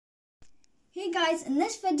Hey guys, in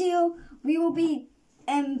this video we will be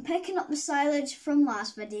picking up the silage from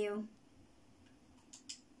last video.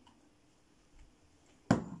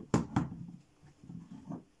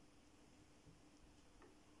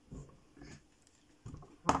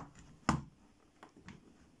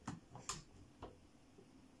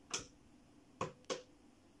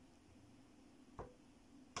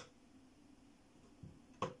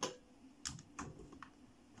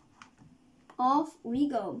 Off we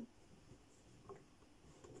go.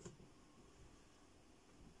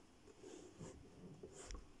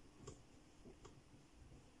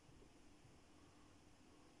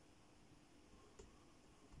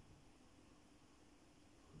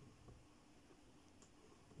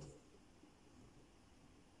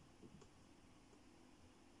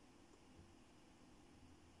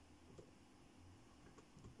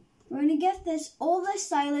 We're going to give all this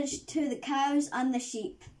silage to the cows and the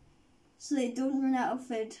sheep so they don't run out of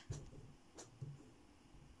food.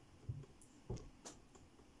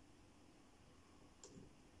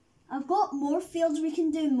 I've got more fields we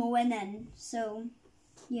can do mowing in, so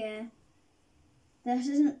yeah. This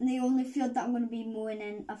isn't the only field that I'm going to be mowing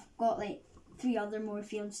in. I've got like 3 other more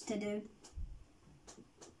fields to do.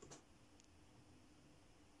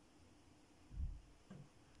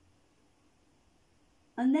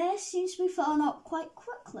 And this seems to be filling up quite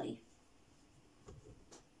quickly.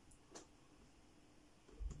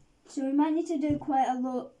 So we might need to do quite a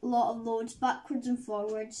lot of loads backwards and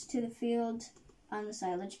forwards to the field and the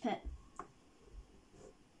silage pit.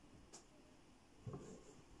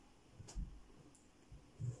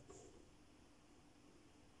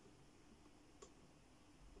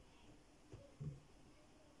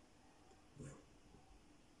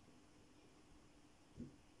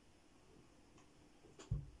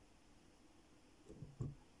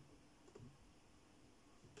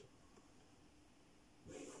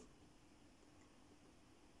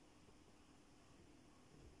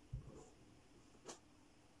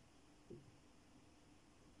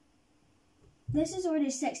 This is already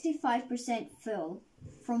 65% full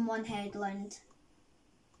from one headland.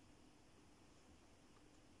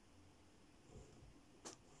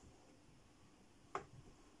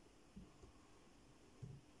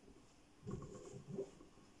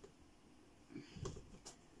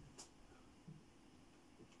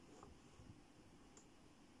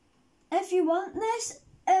 If you want this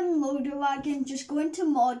loader wagon, just go into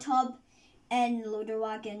Mod Hub and loader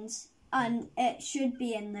wagons and it should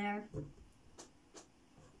be in there.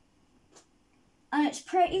 And it's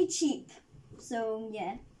pretty cheap, so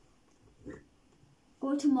yeah.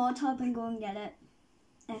 Go to Mod Hub and go and get it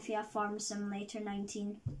if you have Farm Simulator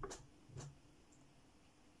 19.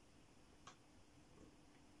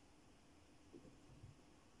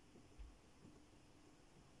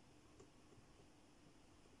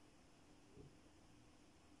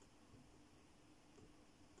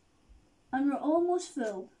 And we're almost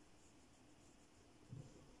full.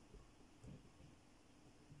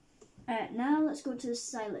 Alright, now let's go to the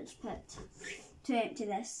silage pit to empty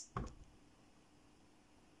this.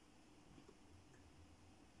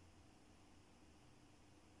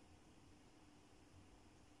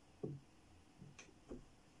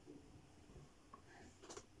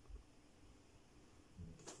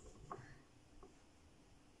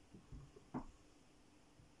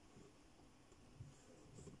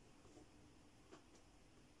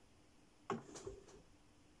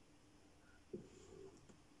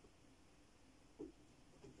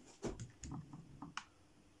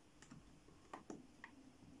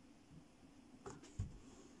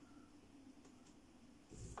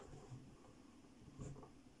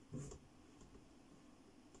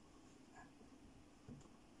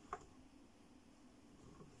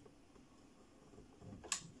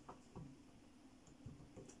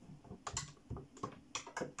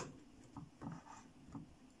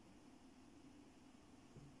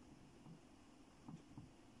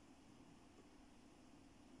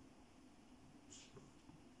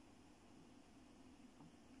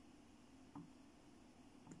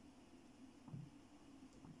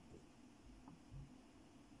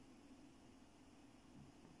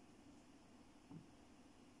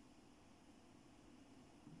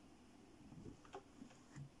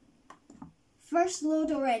 First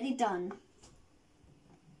load already done.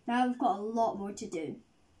 Now we've got a lot more to do.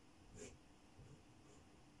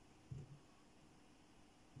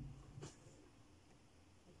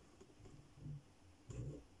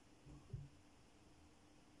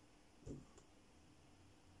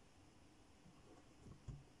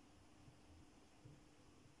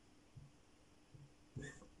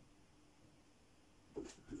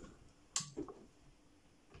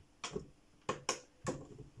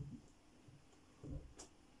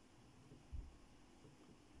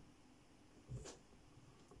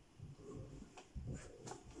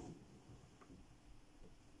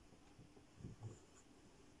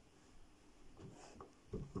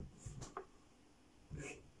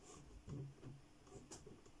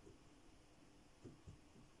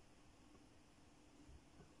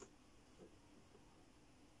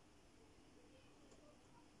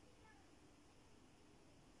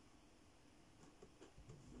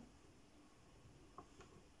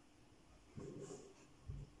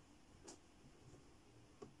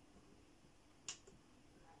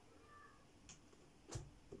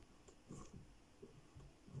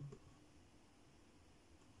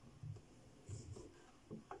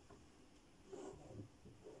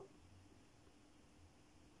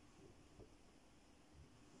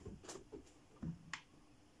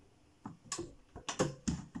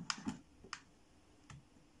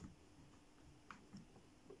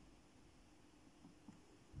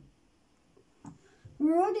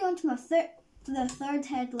 we're already on to the third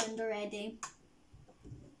headland already.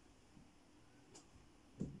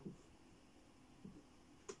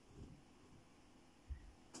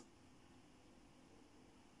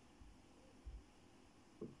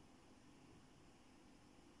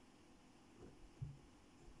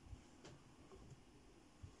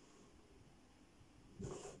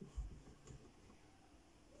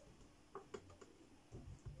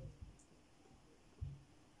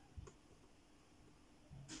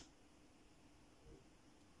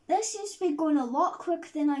 This seems to be going a lot quicker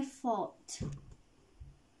than I thought.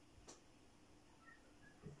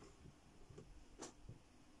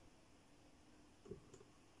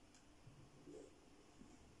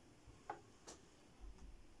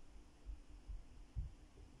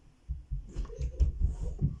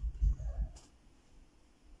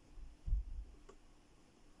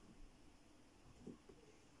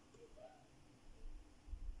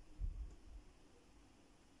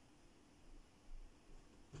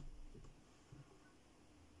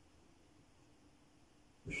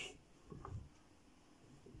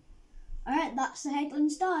 Alright, that's the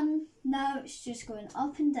headlands done. Now it's just going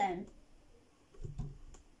up and down.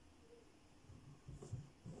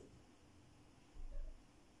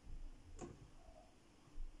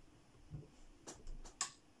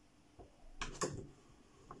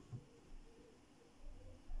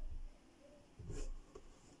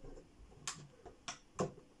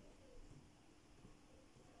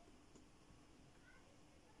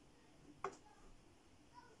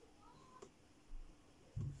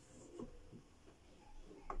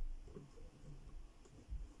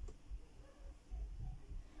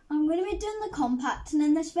 I'm going to be doing the compacting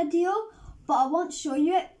in this video, but I won't show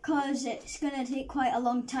you it because it's going to take quite a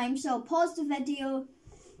long time. So I'll pause the video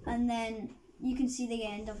and then you can see the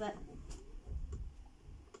end of it.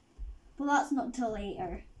 But that's not till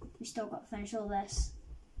later. We still got to finish all this.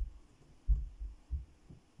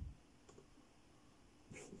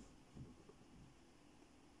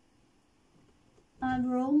 And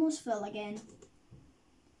we're almost full again.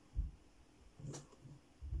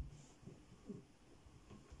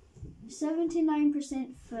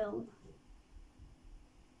 %79 full.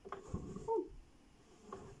 Oh.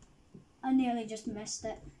 I nearly just missed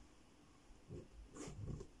it.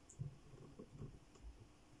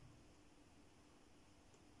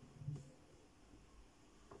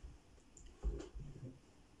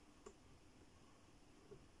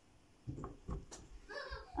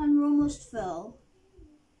 And we're almost full.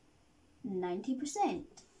 90%.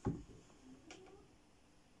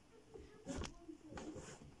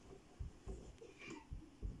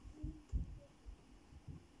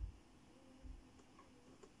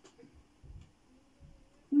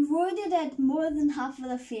 We've already did more than half of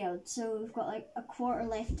the field, so we've got like a quarter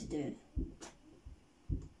left to do.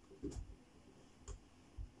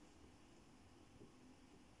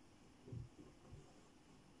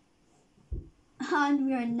 And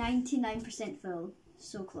we are 99% full,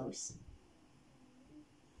 so close.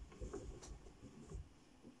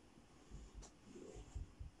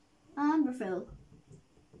 And we're full.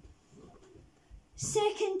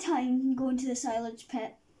 Second time going to the silage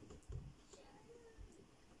pit.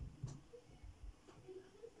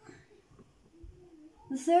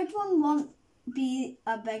 The third one won't be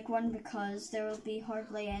a big one because there will be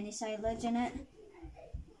hardly any silage in it.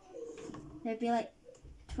 There'd be like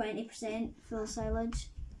 20% full silage,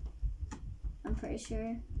 I'm pretty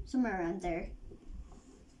sure, somewhere around there.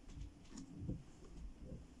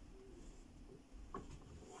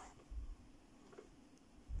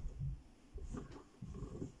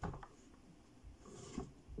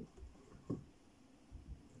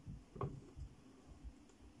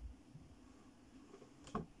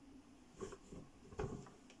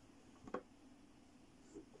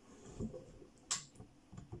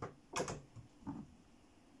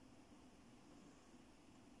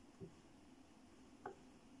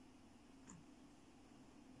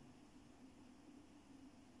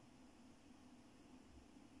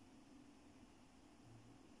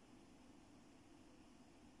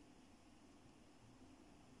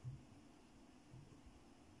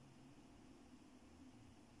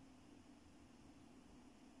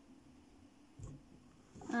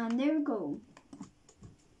 And there we go.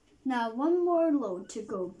 Now one more load to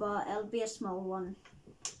go, but it'll be a small one.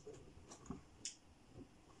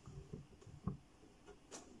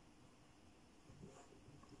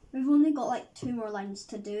 We've only got like 2 more lines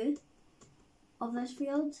to do of this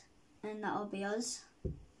field, and that'll be us.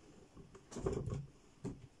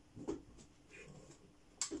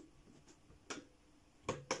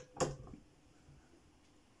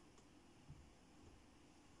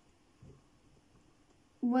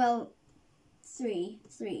 Well, three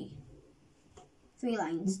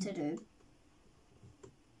lines to do.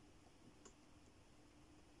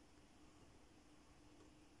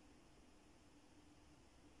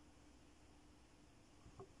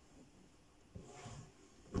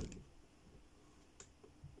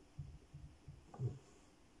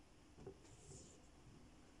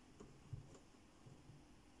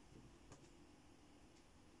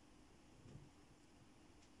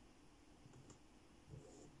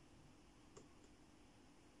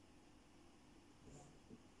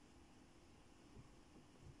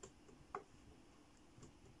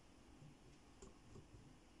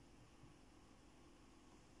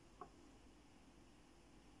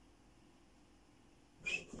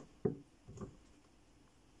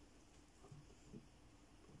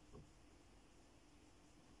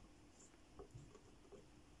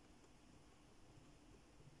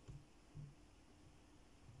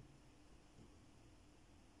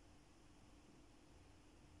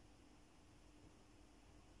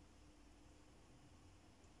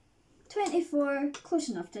 $24, close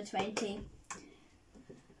enough to 20.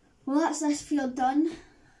 Well, that's this field done.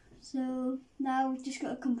 So now we've just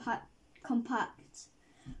got to compact.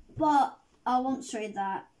 But I won't show you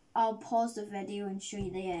that. I'll pause the video and show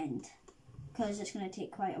you the end, because it's going to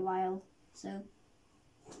take quite a while. So,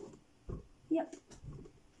 yep.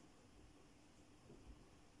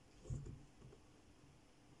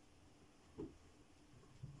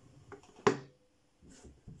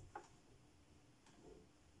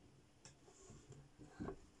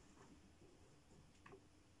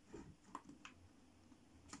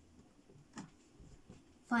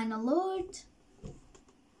 Final load,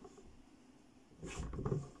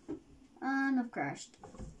 and I've crashed.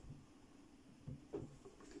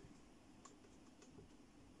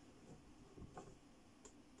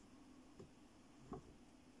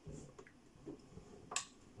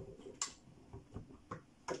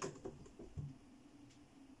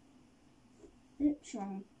 Oops,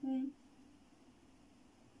 wrong way.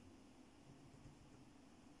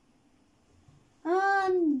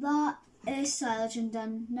 And that is silage and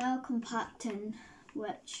done. Now compacting,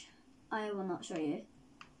 which I will not show you.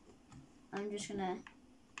 I'm just gonna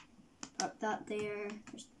park that there,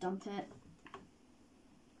 just dump it.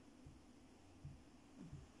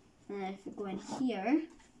 And if we go in here,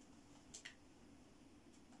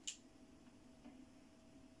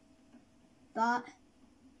 that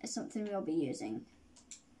is something we'll be using.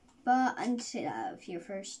 But I need to take that out of here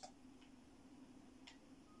first.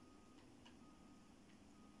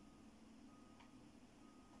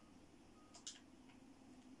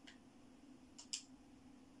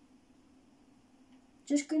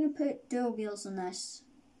 Just going to put dual wheels on this.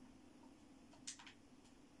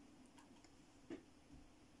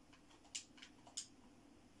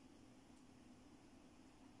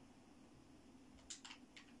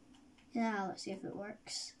 Now let's see if it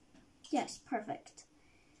works. Yes, perfect.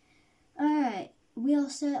 Alright, wheel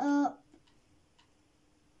setup.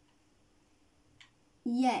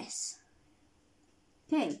 Yes.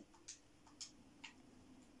 Okay.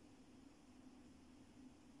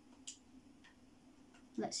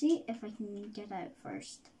 Let's see if I can get out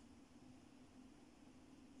first.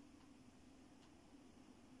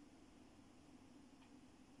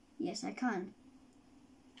 Yes, I can.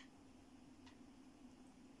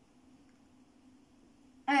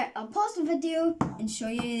 Alright, I'll pause the video and show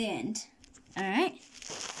you the end. Alright,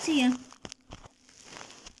 see ya.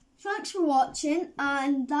 Thanks for watching,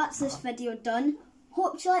 and that's this video done.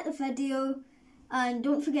 Hope you like the video, and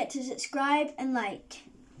don't forget to subscribe and like.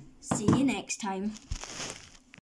 See you next time.